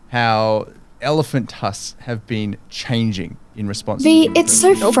on how elephant tusks have been changing in response V, to it's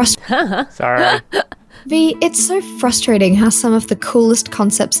so frustrating. Sorry. V, it's so frustrating how some of the coolest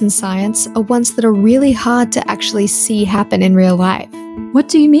concepts in science are ones that are really hard to actually see happen in real life. What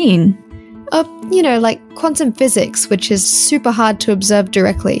do you mean? Like quantum physics, which is super hard to observe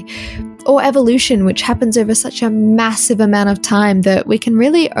directly, or evolution, which happens over such a massive amount of time that we can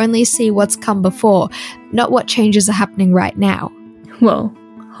really only see what's come before, not what changes are happening right now. Well,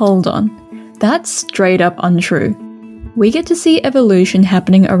 hold on. That's straight up untrue. We get to see evolution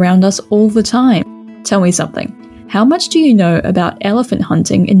happening around us all the time. Tell me something. How much do you know about elephant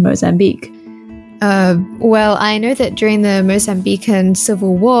hunting in Mozambique? Well, I know that during the Mozambican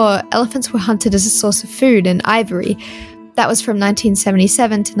Civil War, elephants were hunted as a source of food and ivory. That was from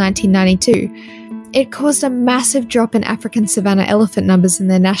 1977 to 1992. It caused a massive drop in African savanna elephant numbers in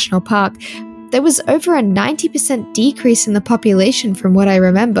their national park. There was over a 90% decrease in the population from what I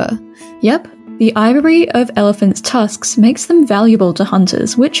remember. Yep. The ivory of elephants' tusks makes them valuable to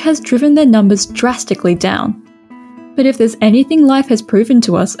hunters, which has driven their numbers drastically down. But if there's anything life has proven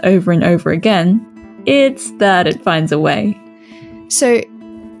to us over and over again, it's that it finds a way. So,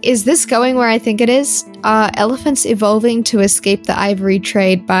 is this going where I think it is? Are elephants evolving to escape the ivory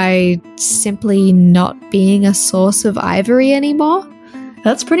trade by simply not being a source of ivory anymore?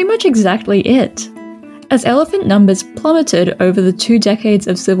 That's pretty much exactly it. As elephant numbers plummeted over the 2 decades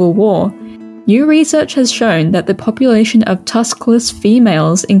of civil war, new research has shown that the population of tuskless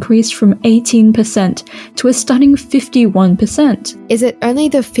females increased from 18% to a stunning 51%. Is it only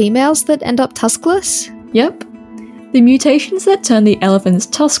the females that end up tuskless? Yep. The mutations that turn the elephants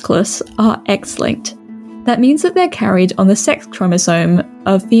tuskless are X-linked. That means that they're carried on the sex chromosome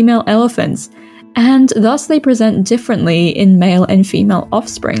of female elephants, and thus they present differently in male and female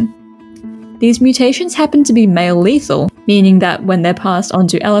offspring. These mutations happen to be male lethal, meaning that when they're passed on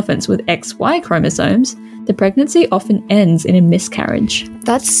to elephants with XY chromosomes, the pregnancy often ends in a miscarriage.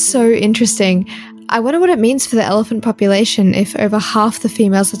 That's so interesting. I wonder what it means for the elephant population if over half the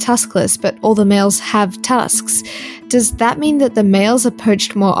females are tuskless, but all the males have tusks. Does that mean that the males are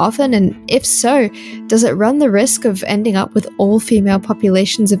poached more often? And if so, does it run the risk of ending up with all female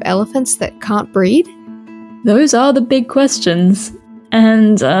populations of elephants that can't breed? Those are the big questions.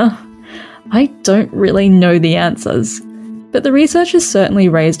 And, I don't really know the answers. But the research has certainly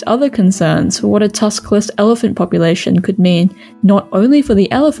raised other concerns for what a tuskless elephant population could mean, not only for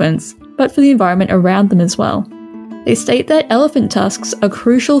the elephants, but for the environment around them as well. They state that elephant tusks are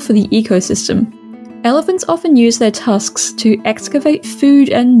crucial for the ecosystem. Elephants often use their tusks to excavate food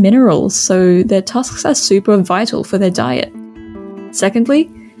and minerals, so their tusks are super vital for their diet. Secondly,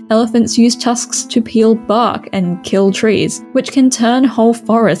 elephants use tusks to peel bark and kill trees, which can turn whole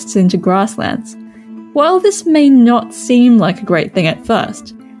forests into grasslands. While this may not seem like a great thing at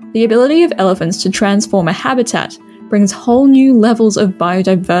first, the ability of elephants to transform a habitat brings whole new levels of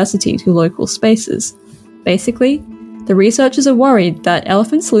biodiversity to local spaces. Basically, the researchers are worried that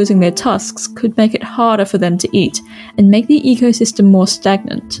elephants losing their tusks could make it harder for them to eat and make the ecosystem more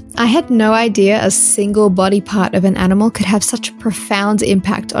stagnant. I had no idea a single body part of an animal could have such a profound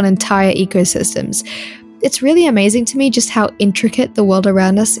impact on entire ecosystems. It's really amazing to me just how intricate the world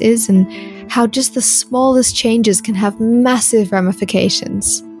around us is and how just the smallest changes can have massive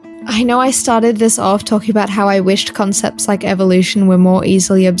ramifications. I know I started this off talking about how I wished concepts like evolution were more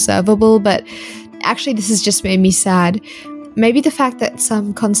easily observable, but actually this has just made me sad. Maybe the fact that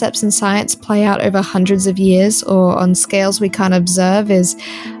some concepts in science play out over hundreds of years or on scales we can't observe is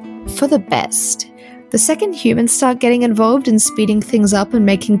for the best. The second humans start getting involved in speeding things up and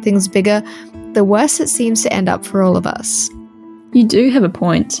making things bigger, the worse it seems to end up for all of us. You do have a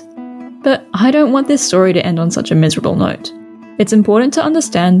point, but I don't want this story to end on such a miserable note. It's important to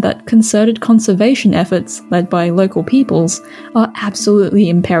understand that concerted conservation efforts led by local peoples are absolutely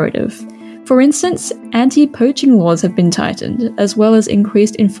imperative. For instance, anti-poaching laws have been tightened, as well as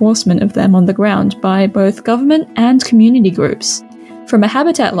increased enforcement of them on the ground by both government and community groups. From a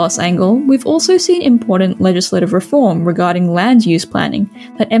habitat loss angle, we've also seen important legislative reform regarding land use planning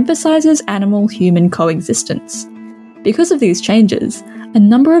that emphasises animal-human coexistence. Because of these changes, a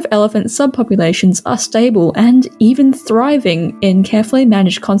number of elephant subpopulations are stable and even thriving in carefully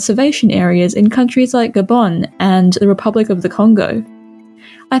managed conservation areas in countries like Gabon and the Republic of the Congo.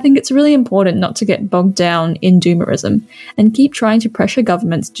 I think it's really important not to get bogged down in doomerism and keep trying to pressure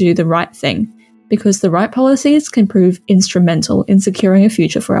governments to do the right thing, because the right policies can prove instrumental in securing a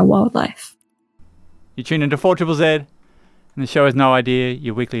future for our wildlife. You tune into 4ZZZ, and the show is No Idea,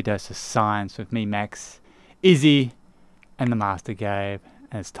 your weekly dose of science with me, Max, Izzy, and the Master Gabe.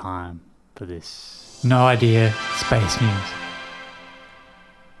 And it's time for this No Idea Space News.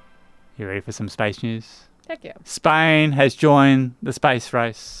 You ready for some space news? Heck yeah. Spain has joined the space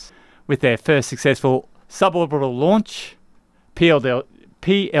race with their first successful suborbital launch.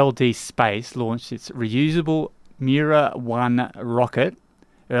 PLD Space launched its reusable Mira-1 rocket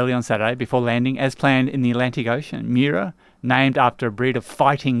early on Saturday before landing as planned in the Atlantic Ocean. Mira, named after a breed of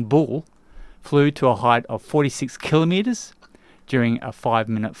fighting bull, flew to a height of 46 kilometres during a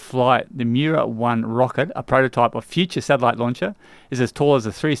 5-minute flight. The Mira-1 rocket, a prototype of future satellite launcher, is as tall as a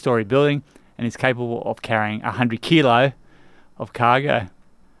 3-storey building and is capable of carrying 100 kilo of cargo.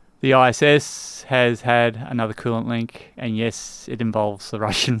 The ISS has had another coolant leak, and yes, it involves the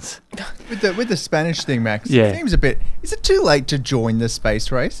Russians. With the Spanish thing, Max, Yeah. it seems a bit... Is it too late to join the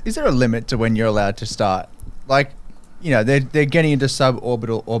space race? Is there a limit to when you're allowed to start? Like, you know, they're getting into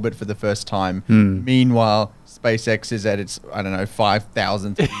suborbital orbit for the first time. Meanwhile, SpaceX is at its,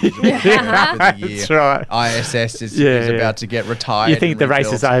 5,000th year. That's right. ISS is about to get retired. You think the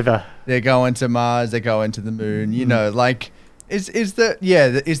race is over. They're going to Mars, they're going to the moon, you know, like... Is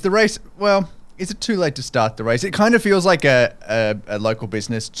the race, well, is it too late to start the race? It kind of feels like a local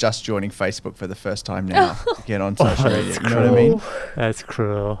business just joining Facebook for the first time now to get on social media. You know what I mean? That's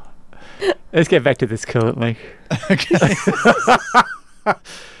cruel. Let's get back to this coolant leak.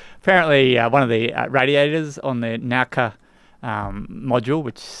 Apparently, one of the radiators on the Nauka module,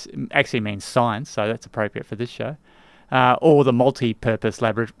 which actually means science, so that's appropriate for this show, or the multi-purpose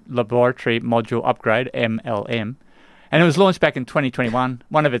laboratory module upgrade, MLM, and it was launched back in 2021.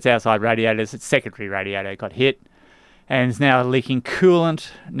 One of its outside radiators, its secondary radiator, got hit and is now leaking coolant.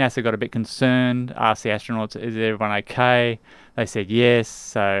 NASA got a bit concerned, asked the astronauts, is everyone okay? They said yes.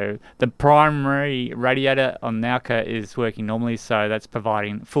 So the primary radiator on Nauka is working normally, so that's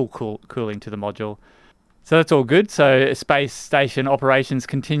providing full cooling to the module. So that's all good. So space station operations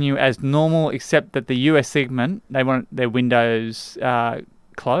continue as normal, except that the US segment, they want their windows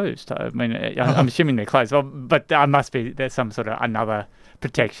closed. I mean, I'm assuming they're closed, but there's some sort of another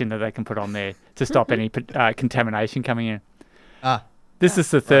protection that they can put on there to stop any contamination coming in. This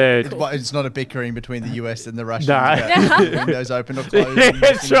is the third. It's not a bickering between the US and the Russians. No. About windows open or closed.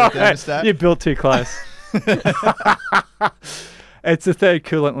 That's right. You built too close. It's the third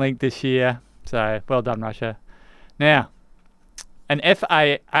coolant leak this year. So well done, Russia. Now, an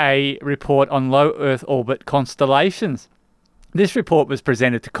FAA report on low Earth orbit constellations. This report was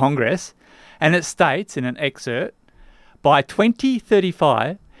presented to Congress, and it states in an excerpt, by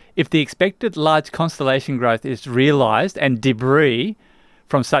 2035, if the expected large constellation growth is realised and debris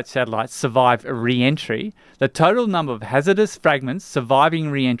from such satellites survive re-entry, the total number of hazardous fragments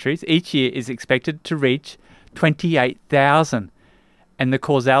surviving re-entries each year is expected to reach 28,000. And the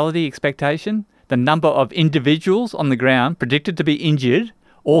causality expectation, the number of individuals on the ground predicted to be injured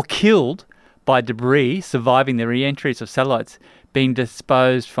or killed by debris surviving the re-entries of satellites being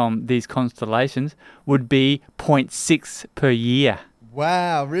disposed from these constellations, would be 0.6 per year.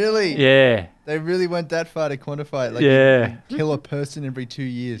 Wow, really? Yeah. They really went that far to quantify it. Like Yeah. you kill a person every 2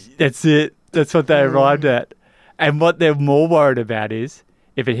 years. That's it. That's what they arrived at. And what they're more worried about is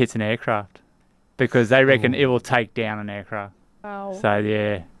if it hits an aircraft, because they reckon it will take down an aircraft. Wow. So,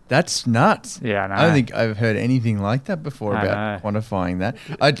 yeah. That's nuts. Yeah, I know. I don't think I've heard anything like that before about quantifying that.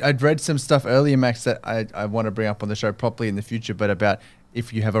 I'd read some stuff earlier, Max, that I want to bring up on the show properly in the future, but about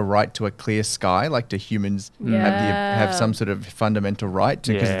if you have a right to a clear sky, like do humans have some sort of fundamental right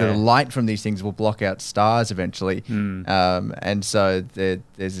to, because the light from these things will block out stars eventually. And so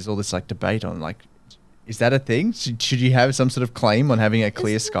there's all this like debate on like, is that a thing? Should you have some sort of claim on having a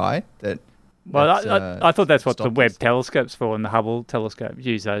clear sky that... Well, I thought that's what the Webb telescope's for, and the Hubble telescope.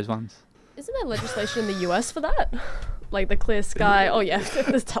 Use those ones. Isn't there legislation in the US for that? Like the clear sky. Oh, yeah,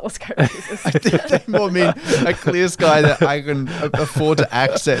 the telescope. I think they more mean a clear sky that I can afford to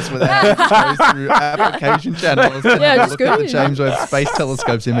access without having to go through application channels and look at the James Webb Space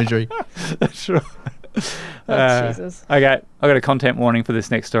Telescope's imagery. That's right. Jesus. Okay, I got a content warning for this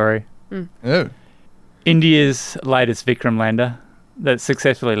next story. Oh. India's latest Vikram lander that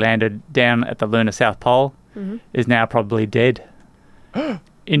successfully landed down at the lunar South Pole is now probably dead.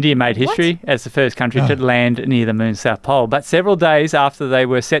 India made history as the first country to land near the moon's South Pole, but several days after they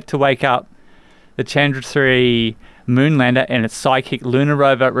were set to wake up, the Chandra 3 Moonlander and its sidekick lunar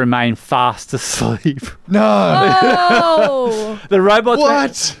rover remain fast asleep. No. Oh. The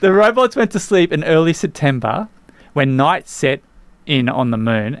robots went to sleep in early September when night set in on the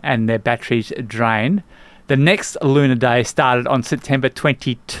moon and their batteries drained. The next lunar day started on September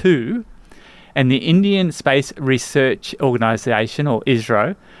 22, and the Indian Space Research Organisation, or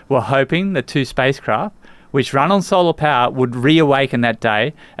ISRO, were hoping the two spacecraft, which run on solar power, would reawaken that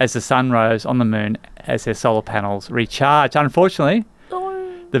day as the sun rose on the moon as their solar panels recharged. Unfortunately,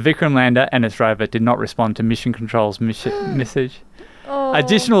 the Vikram lander and its rover did not respond to Mission Control's message.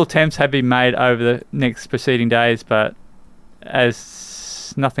 Additional attempts have been made over the next preceding days, but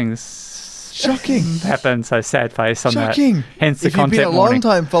as nothing's shocking happened, so sad face on shocking. That. Hence the if you've content been a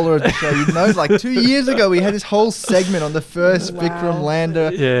long-time follower of the show, you'd know, like 2 years ago, we had this whole segment on the first Vikram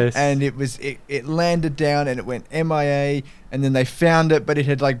lander, and it landed down and it went MIA, and then they found it, but it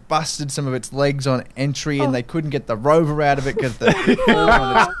had like busted some of its legs on entry, and they couldn't get the rover out of it because the thing was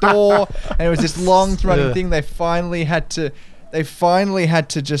on its door, and it was this long-running thing. They finally had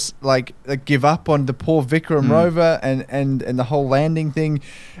to just like give up on the poor Vikram rover and the whole landing thing,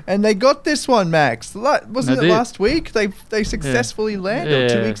 and they got this one, Max. Wasn't it last week? They successfully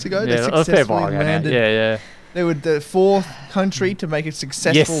landed, or 2 weeks ago. They successfully landed. Yeah. They were the fourth country to make a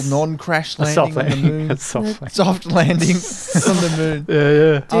successful non-crash landing on the moon. Soft landing on the moon.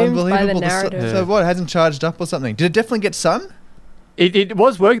 Yeah. Doomed by the narrative. So what? It hasn't charged up or something? Did it definitely get sun? It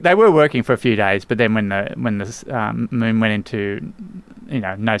was work. They were working for a few days, but then when the moon went into,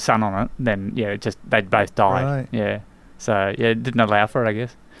 no sun on it, then they both died. Right. Yeah. So it didn't allow for it, I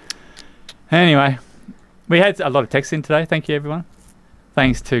guess. Anyway, we had a lot of texts in today. Thank you, everyone.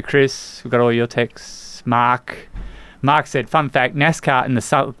 Thanks to Chris. We got all your texts. Mark said, fun fact: NASCAR in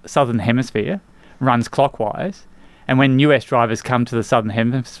the southern hemisphere runs clockwise. And when US drivers come to the southern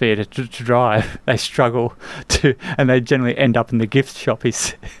hemisphere to drive, they struggle and they generally end up in the gift shop. He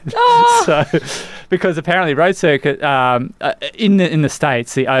said. So, because apparently road circuit in the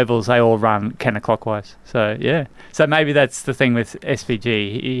States, the ovals they all run counterclockwise. So so maybe that's the thing with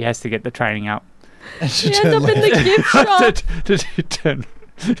SVG. He has to get the training up. You end up in the gift shop. to turn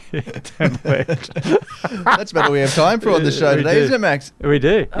left. That's about all we have time for on the show today, isn't it, Max? We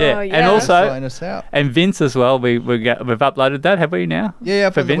do, yeah. Oh, yeah. And also, sign us out. And Vince as well. We've uploaded that, have we now? Yeah,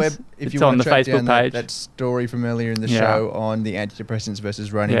 up for on the Vince? web. If it's you on want the to track Facebook down page. that story from earlier in the show on the antidepressants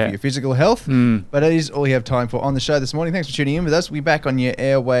versus running Yeah. for your physical health. But that is all we have time for on the show this morning. Thanks for tuning in with us. We'll be back on your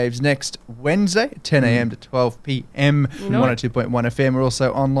airwaves next Wednesday, 10 a.m. to 12 p.m. 102.1 FM. We're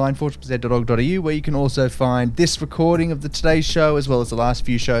also online, fortressz.org.au, where you can also find this recording of the Today's Show, as well as the last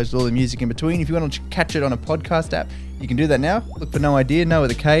few shows, all the music in between. If you want to catch it on a podcast app, you can do that now. Look for No Idea, No with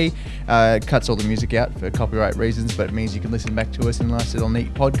a K. It cuts all the music out for copyright reasons, but it means you can listen back to us in a nice little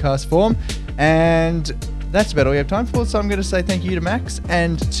neat podcast form. And that's about all we have time for. So I'm going to say thank you to Max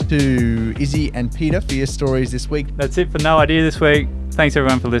and to Izzy and Peter for your stories this week. That's it for No Idea this week. Thanks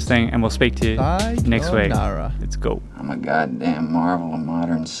everyone for listening, and we'll speak to you next week. Sayonara. Let's go. I'm a goddamn marvel of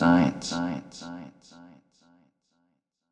modern science.